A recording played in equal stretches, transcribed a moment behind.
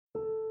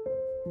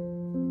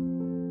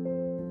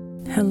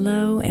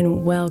Hello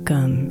and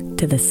welcome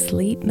to the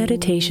Sleep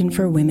Meditation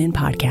for Women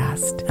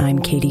podcast. I'm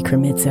Katie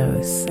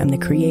Kremitzos. I'm the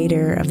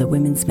creator of the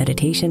Women's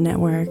Meditation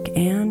Network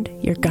and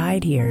your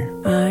guide here.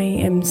 I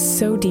am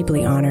so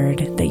deeply honored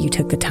that you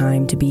took the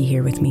time to be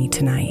here with me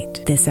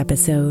tonight. This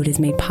episode is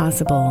made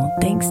possible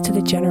thanks to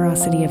the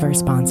generosity of our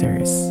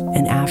sponsors.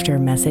 And after a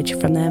message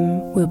from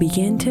them, we'll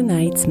begin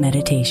tonight's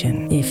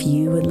meditation. If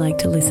you would like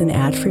to listen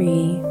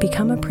ad-free,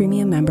 become a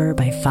premium member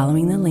by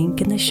following the link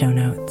in the show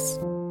notes.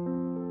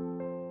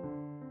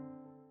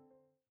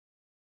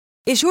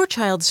 Is your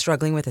child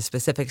struggling with a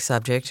specific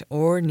subject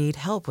or need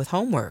help with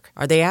homework?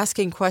 Are they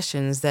asking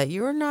questions that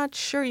you're not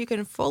sure you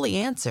can fully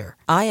answer?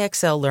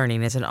 IXL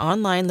Learning is an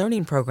online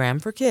learning program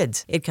for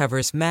kids. It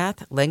covers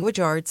math, language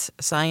arts,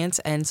 science,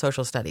 and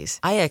social studies.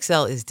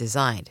 IXL is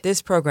designed.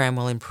 This program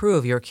will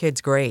improve your kids'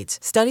 grades.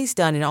 Studies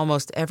done in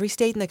almost every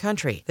state in the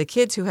country. The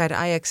kids who had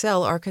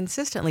IXL are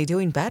consistently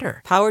doing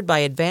better. Powered by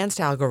advanced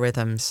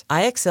algorithms,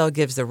 IXL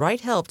gives the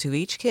right help to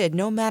each kid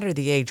no matter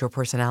the age or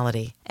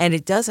personality. And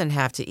it doesn't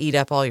have to eat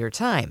up all your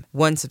time.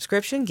 One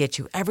subscription gets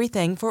you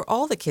everything for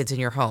all the kids in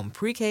your home,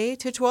 pre-K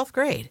to 12th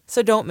grade.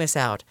 So don't miss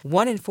out.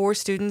 1 in 4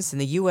 students in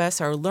the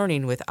U.S. are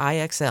learning with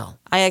IXL.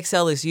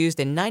 IXL is used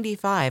in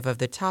 95 of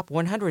the top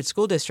 100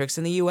 school districts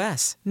in the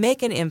U.S.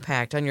 Make an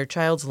impact on your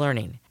child's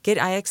learning. Get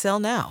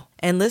IXL now.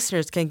 And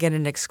listeners can get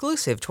an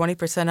exclusive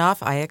 20% off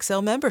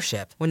IXL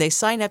membership when they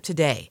sign up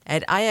today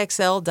at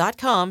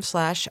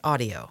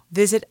IXL.com/audio.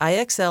 Visit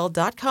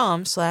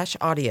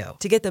IXL.com/audio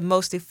to get the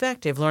most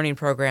effective learning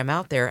program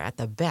out there at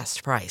the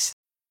best price.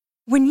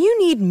 When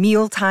you need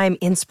mealtime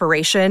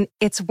inspiration,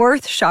 it's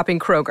worth shopping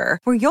Kroger,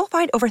 where you'll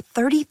find over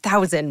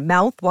 30,000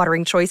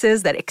 mouth-watering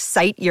choices that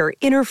excite your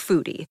inner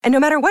foodie. And no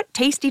matter what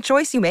tasty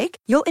choice you make,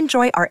 you'll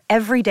enjoy our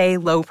everyday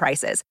low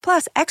prices,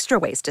 plus extra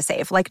ways to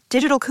save, like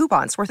digital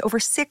coupons worth over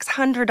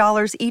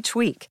 $600 each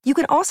week. You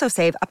can also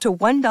save up to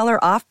 $1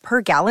 off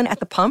per gallon at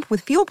the pump with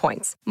fuel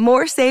points.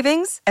 More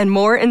savings and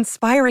more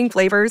inspiring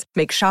flavors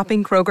make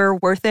shopping Kroger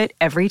worth it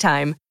every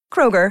time.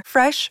 Kroger,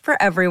 fresh for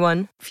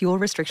everyone. Fuel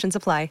restrictions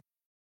apply.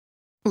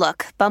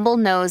 Look, Bumble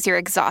knows you're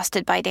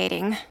exhausted by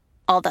dating.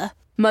 All the,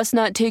 must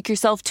not take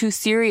yourself too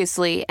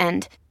seriously,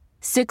 and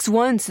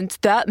 6'1" since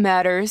that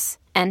matters,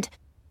 and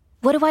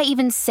what do I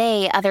even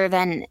say other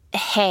than,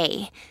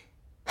 hey?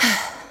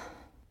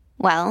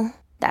 Well,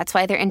 that's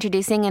why they're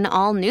introducing an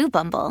all-new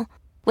Bumble,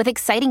 with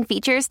exciting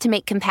features to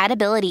make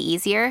compatibility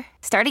easier,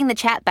 starting the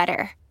chat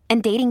better,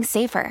 and dating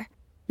safer.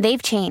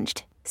 They've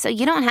changed, so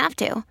you don't have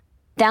to.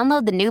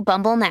 Download the new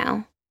Bumble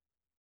now.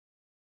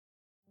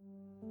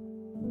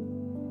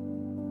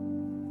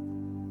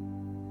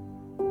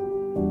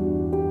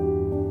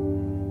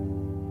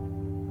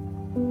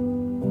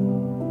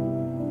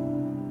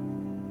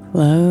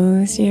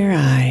 Close your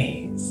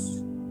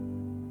eyes,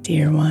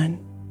 dear one,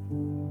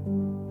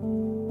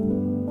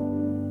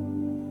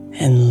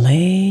 and lay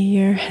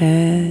your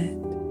head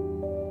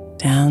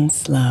down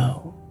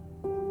slow.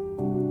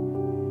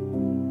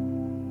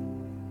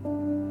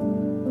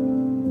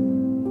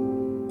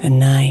 The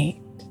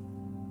night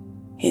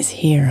is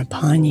here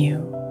upon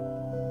you,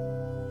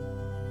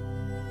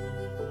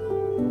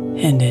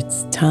 and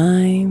it's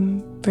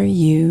time for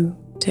you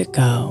to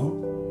go.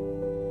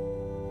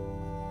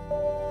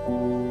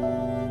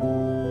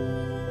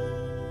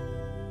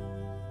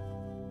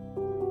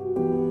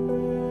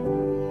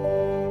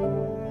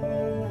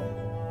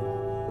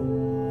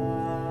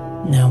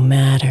 No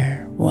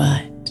matter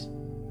what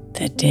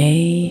the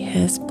day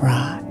has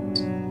brought,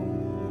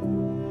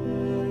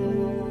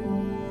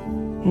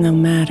 no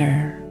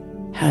matter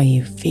how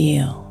you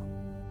feel,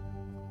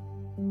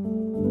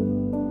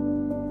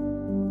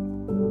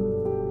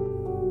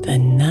 the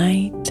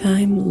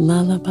nighttime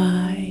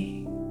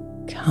lullaby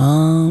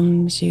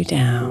calms you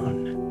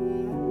down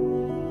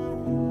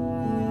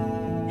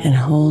and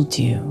holds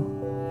you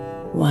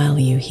while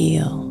you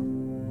heal.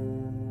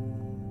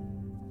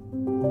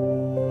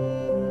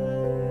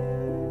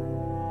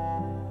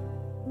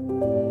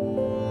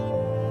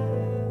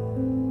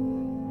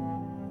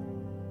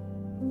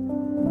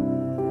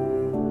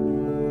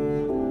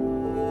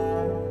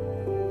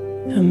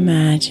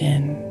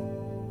 Imagine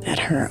that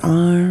her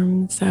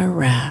arms are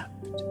wrapped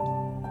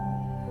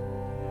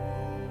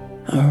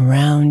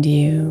around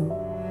you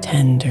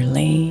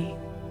tenderly.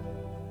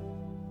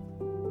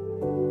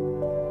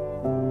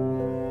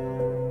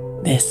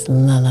 This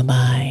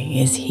lullaby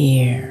is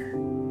here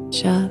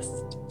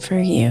just for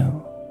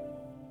you,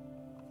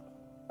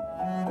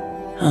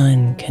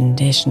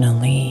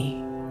 unconditionally.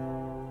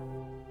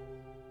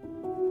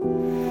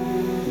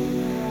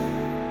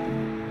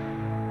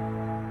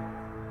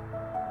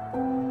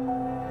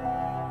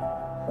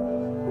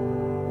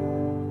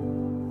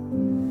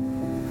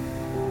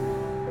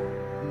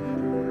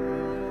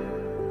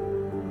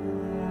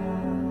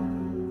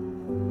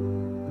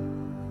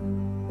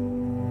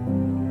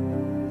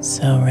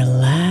 So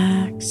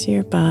relax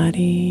your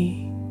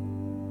body,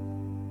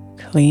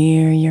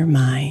 clear your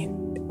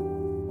mind,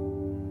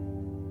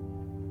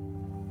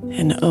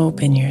 and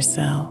open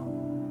yourself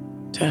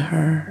to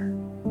her.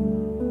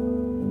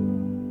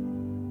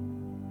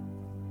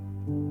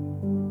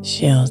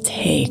 She'll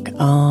take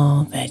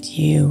all that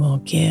you will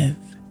give.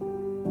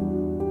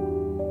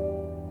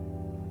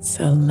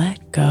 So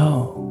let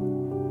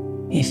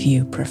go if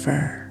you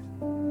prefer.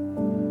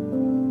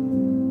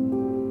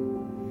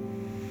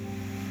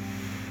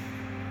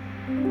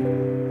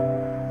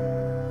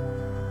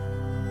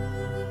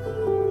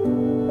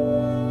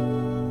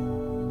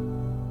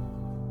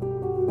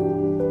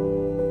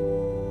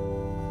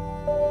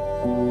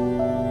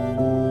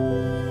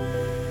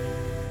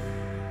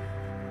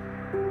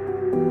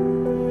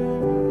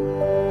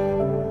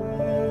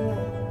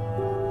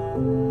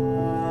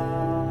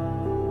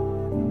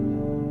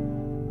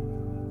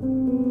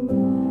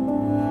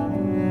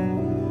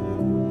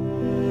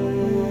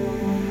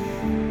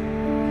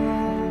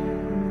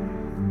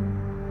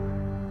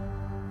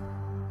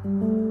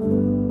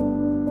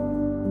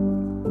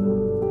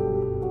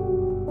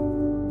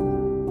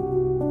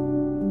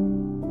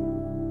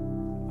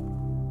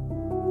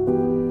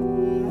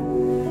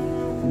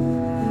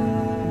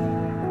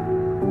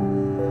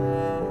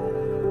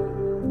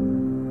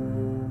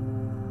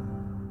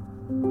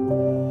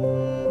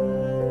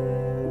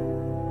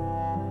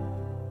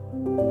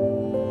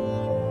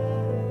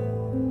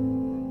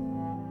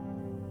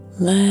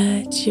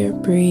 Let your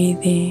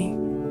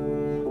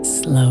breathing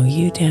slow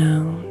you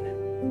down.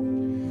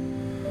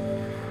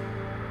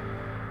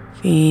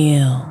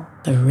 Feel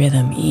the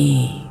rhythm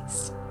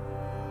ease.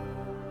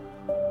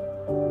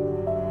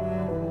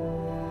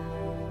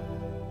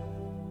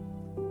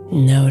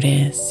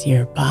 Notice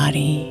your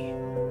body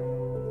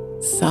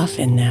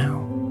soften now.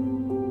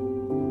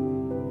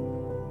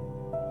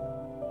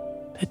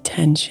 The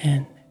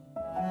tension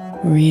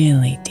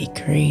really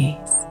decrease.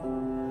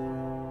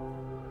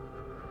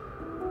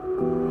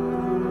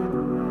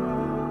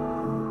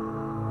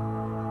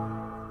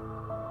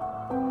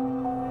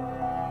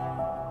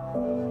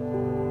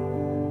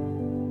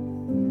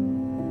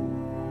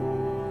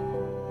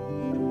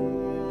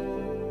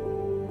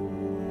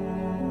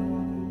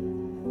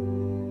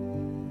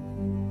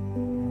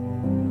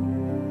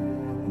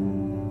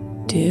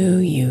 Do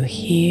you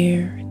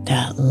hear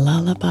that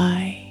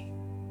lullaby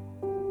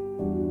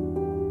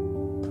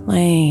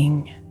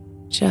playing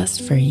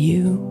just for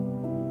you?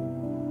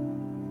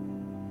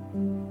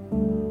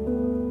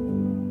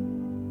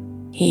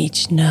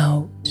 Each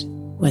note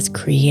was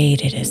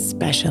created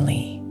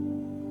especially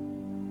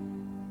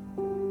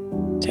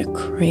to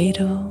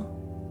cradle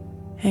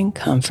and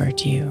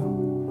comfort you.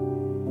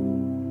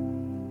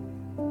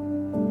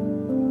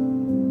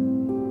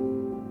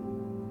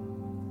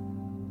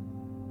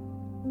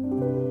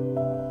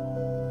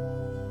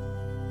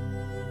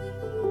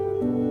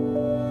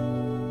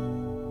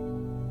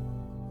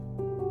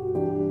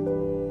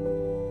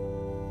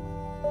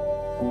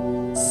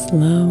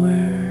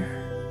 Slower,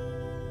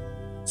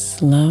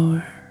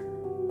 slower,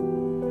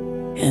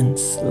 and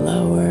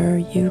slower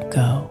you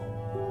go.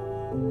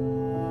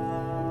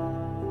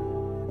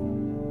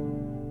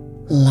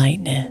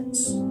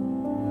 Lightness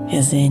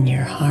is in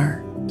your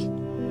heart.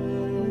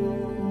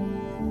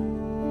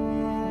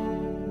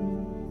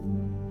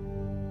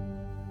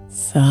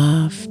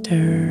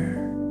 Softer,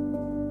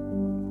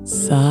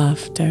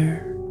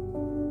 softer,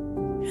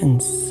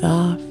 and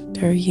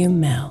softer you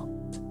melt.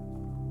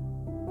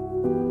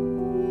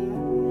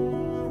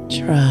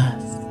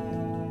 Trust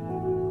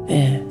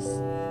this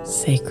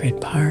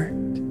sacred part.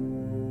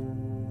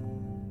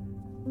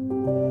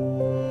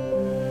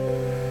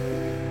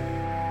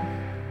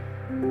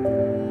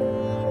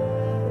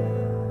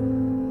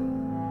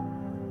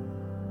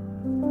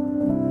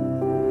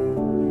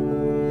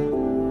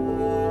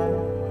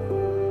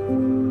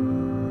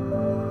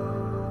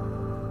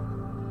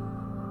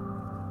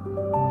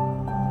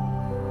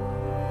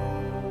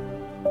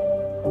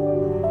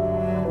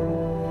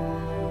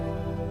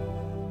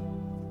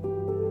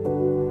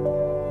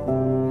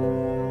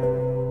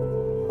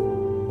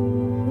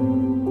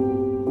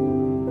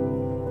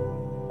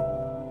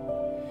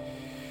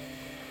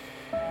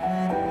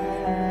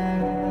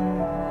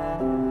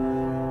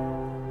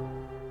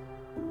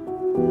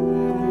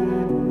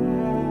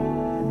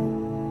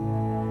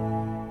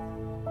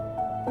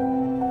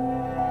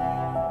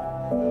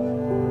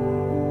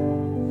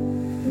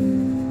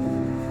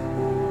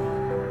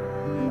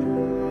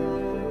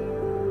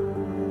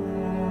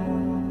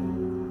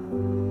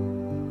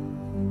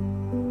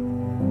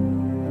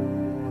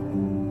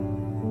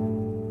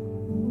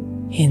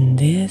 In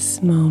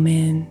this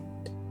moment,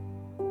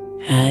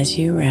 as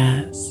you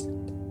rest,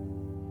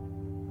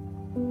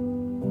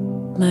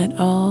 let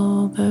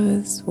all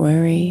those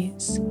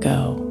worries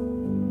go.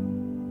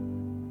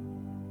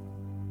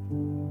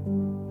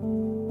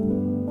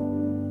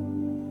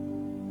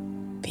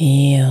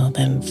 Feel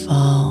them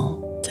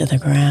fall to the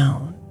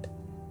ground,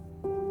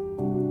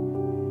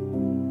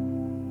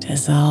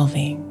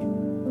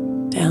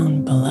 dissolving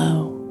down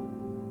below.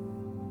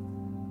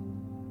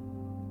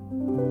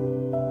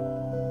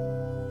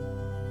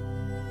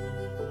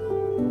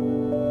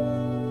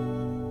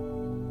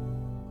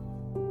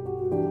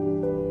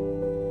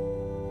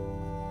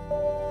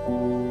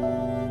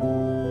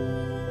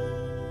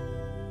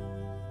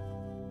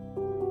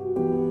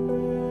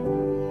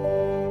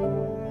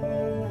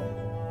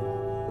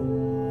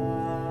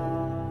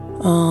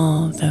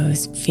 all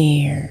those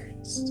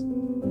fears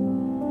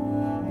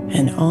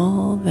and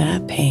all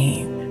that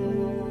pain,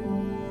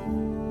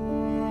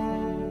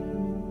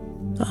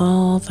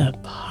 all the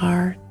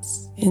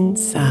parts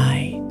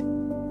inside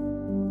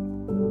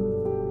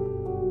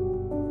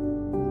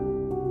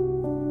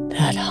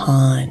that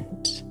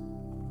haunt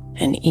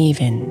and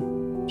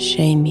even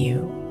shame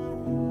you.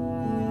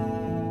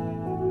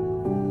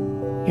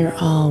 You're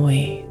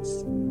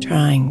always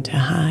trying to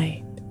hide.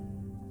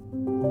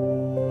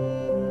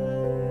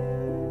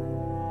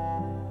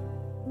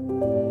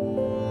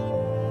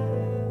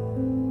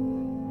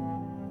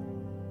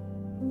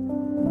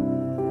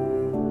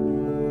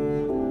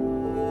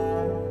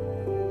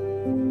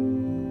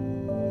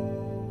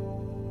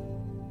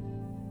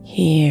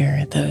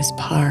 Here, those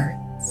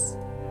parts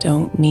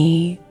don't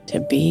need to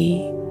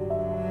be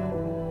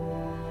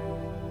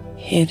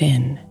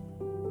hidden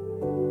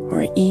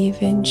or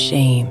even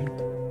shamed.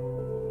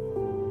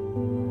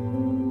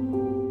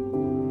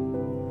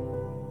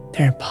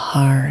 They're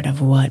part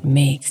of what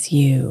makes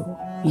you,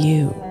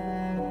 you.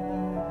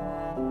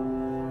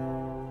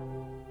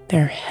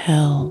 They're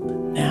held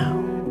now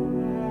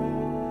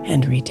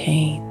and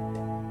retained.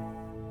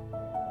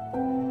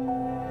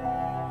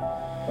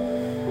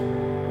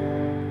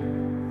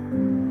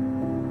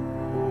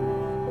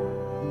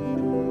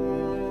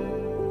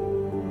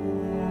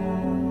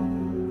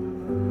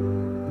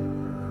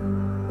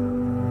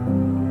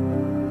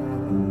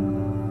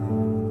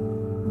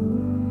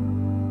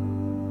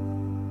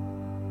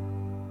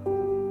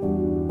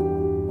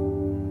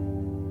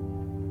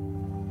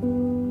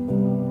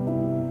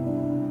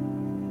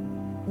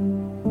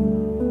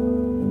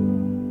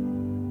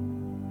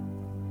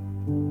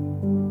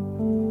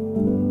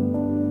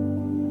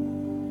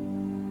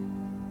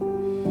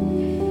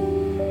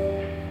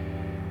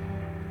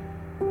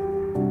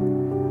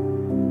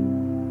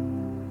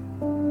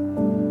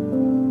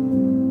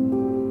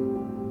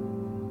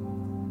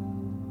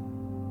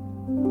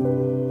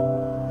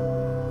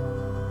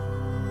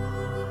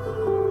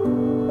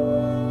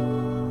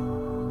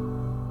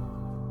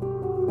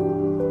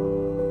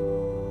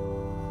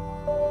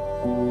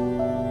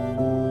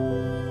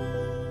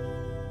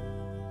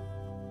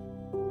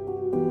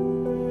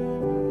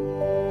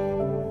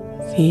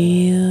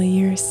 Feel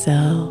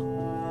yourself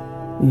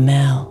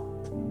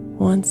melt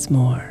once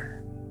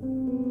more,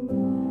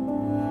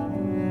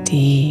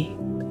 deep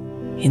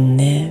in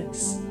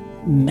this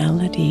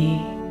melody.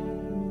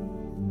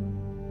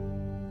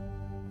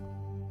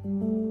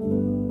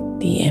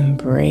 The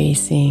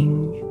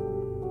embracing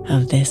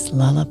of this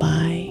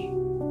lullaby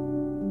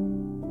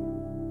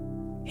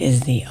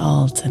is the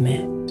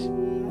ultimate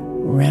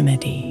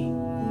remedy.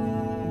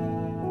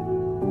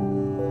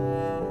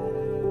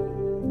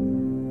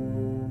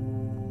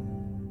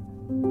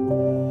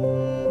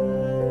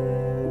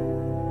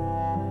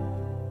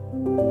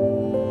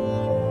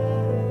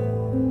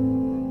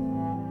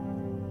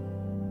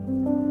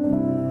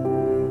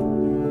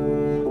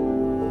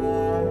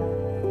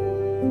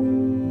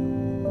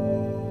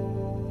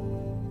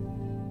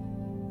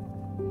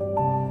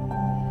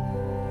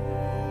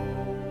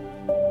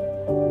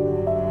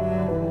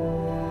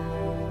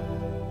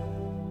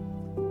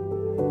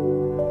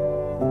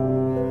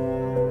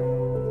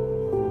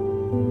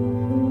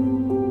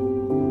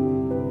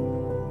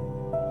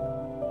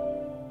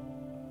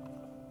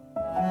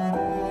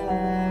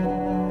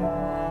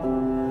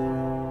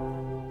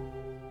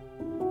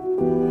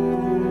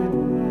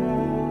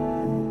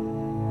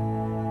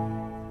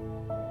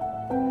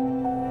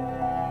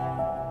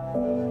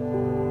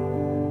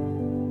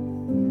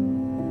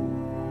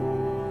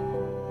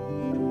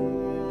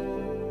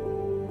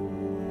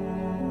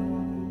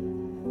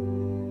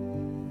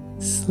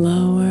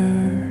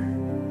 Slower,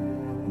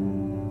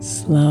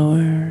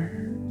 slower,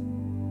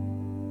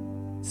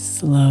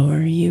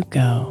 slower you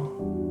go.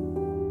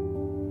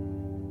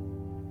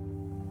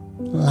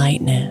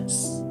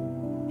 Lightness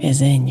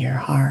is in your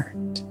heart.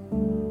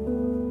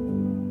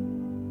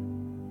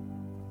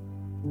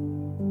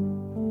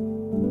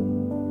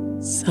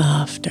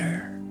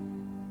 Softer,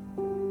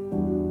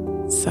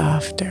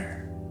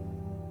 softer,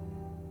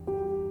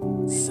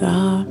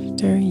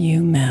 softer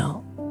you melt.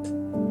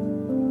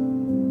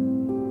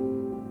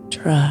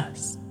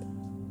 Trust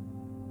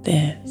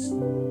this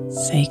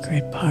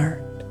sacred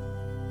part.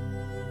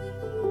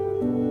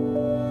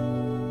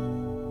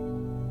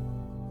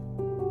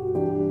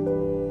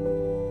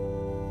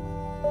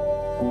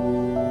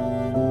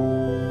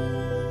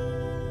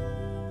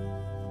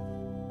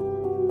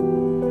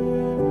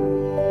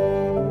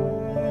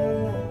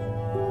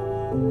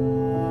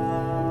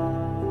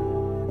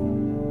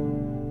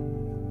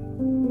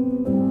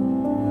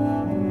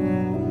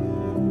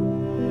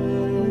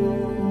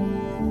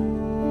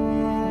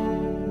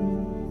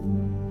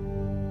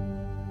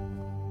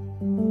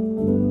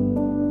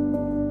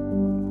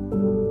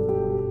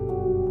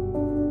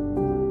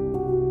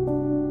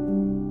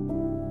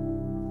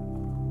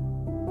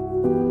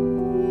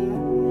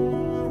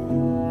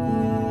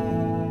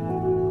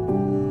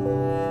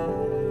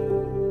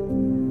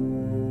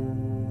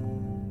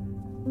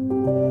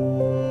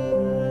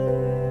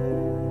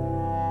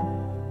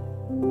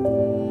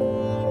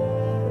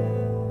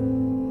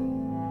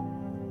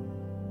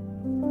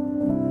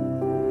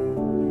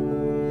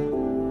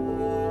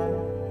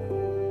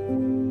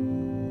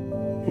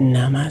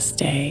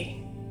 Namaste.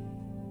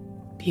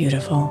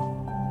 Beautiful.